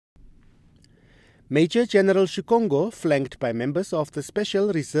Major General Shikongo, flanked by members of the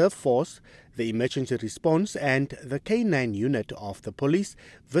Special Reserve Force, the Emergency Response and the K9 unit of the police,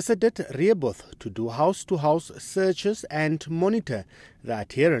 visited Rehoboth to do house-to-house searches and monitor the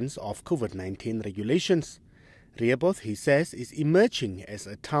adherence of COVID-19 regulations. Rehoboth, he says, is emerging as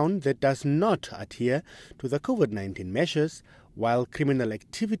a town that does not adhere to the COVID-19 measures, while criminal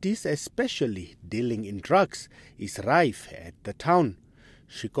activities, especially dealing in drugs, is rife at the town.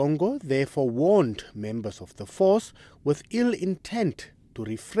 Shikongo therefore warned members of the force with ill intent to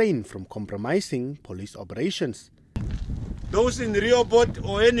refrain from compromising police operations. Those in Rehoboth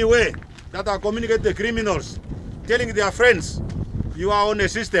or anywhere that are communicating the criminals, telling their friends, you are on a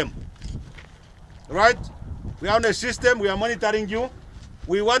system, right? We are on a system, we are monitoring you.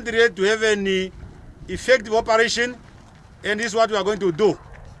 We want to have an effective operation, and this is what we are going to do.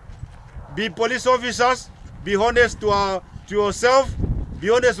 Be police officers, be honest to yourself, be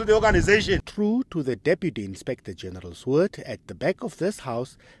honest with the organization. True to the Deputy Inspector General's word, at the back of this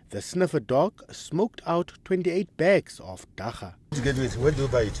house, the sniffer dog smoked out 28 bags of dacha. Where do you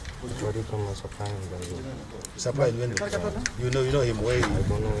buy it? Supply in Wendell. You know him where? I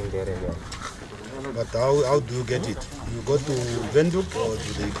don't know him very well. But how do you get it? You go to Wendell or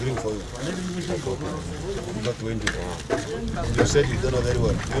do they bring for you? You go to Wendell. You said you don't know very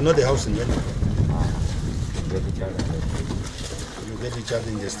well. You know the house in Wendell? Get each other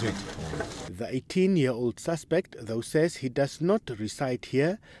in the street. The 18-year-old suspect, though, says he does not reside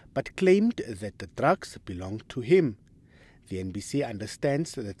here, but claimed that the drugs belonged to him. The NBC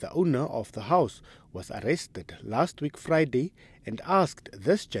understands that the owner of the house was arrested last week Friday and asked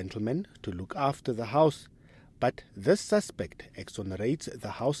this gentleman to look after the house. But this suspect exonerates the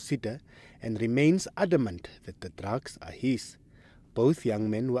house sitter and remains adamant that the drugs are his. Both young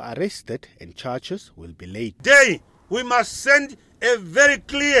men were arrested and charges will be laid. We must send a very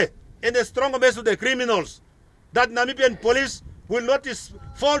clear and a strong message to the criminals that Namibian police will not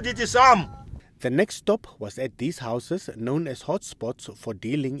fold its arm. The next stop was at these houses known as hotspots for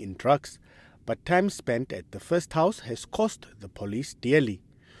dealing in drugs, but time spent at the first house has cost the police dearly.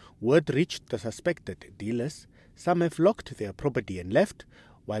 Word reached the suspected dealers. Some have locked their property and left,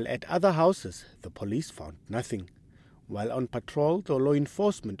 while at other houses the police found nothing. While on patrol, the law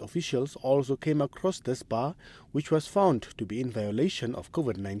enforcement officials also came across this bar, which was found to be in violation of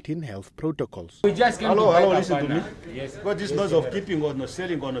COVID-19 health protocols. We just came listen to me. Yes. Got this noise of keeping or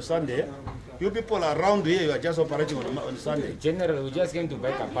selling on a Sunday. You people around here, you are just operating on Sunday. General, we just came to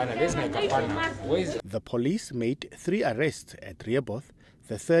buy kapana. Let's make kapana. The police made 3 arrests at Rehoboth,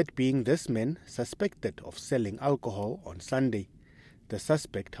 the third being this man suspected of selling alcohol on Sunday. The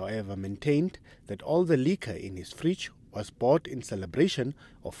suspect, however, maintained that all the liquor in his fridge was bought in celebration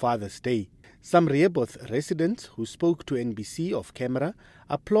of Father's Day. Some Rehoboth residents who spoke to NBC off camera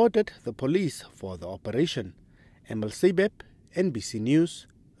applauded the police for the operation. Emil Sebep, NBC News,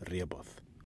 Rehoboth.